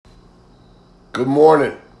Good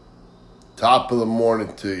morning. Top of the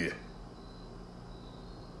morning to you.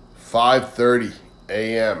 5:30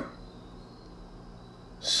 a.m.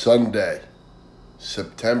 Sunday,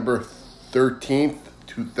 September 13th,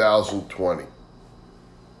 2020.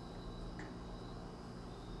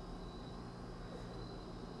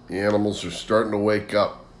 The animals are starting to wake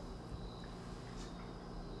up.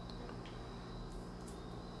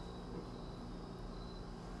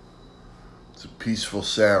 It's a peaceful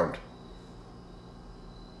sound.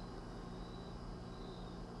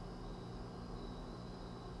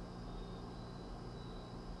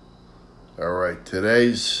 All right,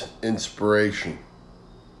 today's inspiration.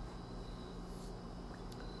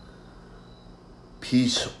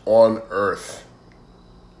 Peace on earth.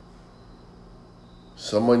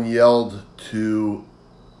 Someone yelled to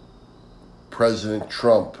President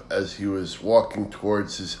Trump as he was walking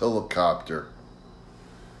towards his helicopter.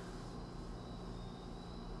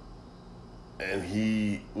 And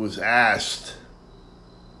he was asked,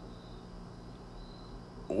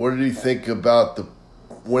 what did he think about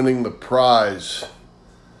winning the prize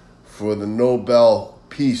for the Nobel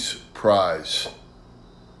Peace Prize?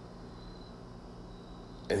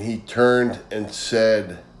 And he turned and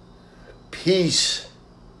said, peace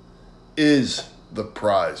is the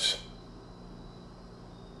prize.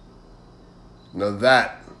 Now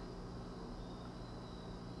that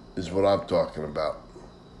is what I'm talking about.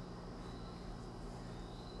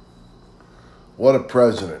 What a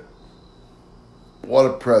president. What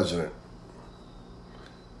a president.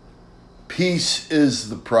 Peace is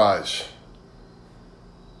the prize.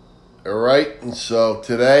 All right? And so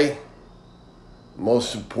today,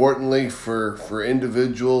 most importantly for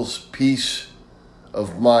individuals, peace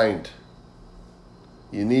of mind.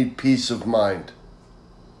 You need peace of mind.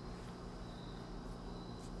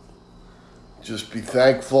 Just be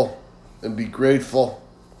thankful and be grateful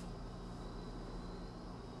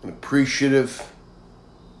and appreciative.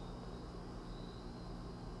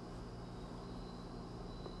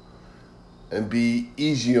 And be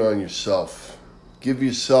easy on yourself. Give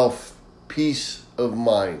yourself peace of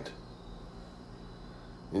mind.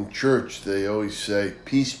 In church, they always say,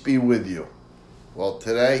 peace be with you. Well,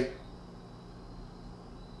 today,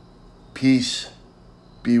 peace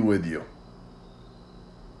be with you.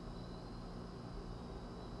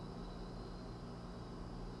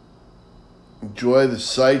 Enjoy the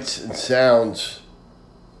sights and sounds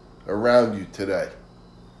around you today.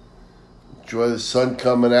 Enjoy the sun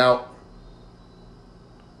coming out.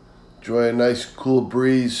 Enjoy a nice cool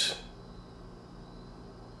breeze.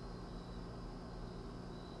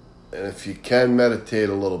 And if you can, meditate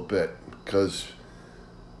a little bit, because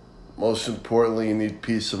most importantly, you need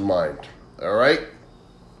peace of mind. All right?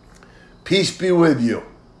 Peace be with you.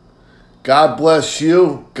 God bless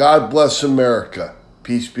you. God bless America.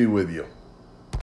 Peace be with you.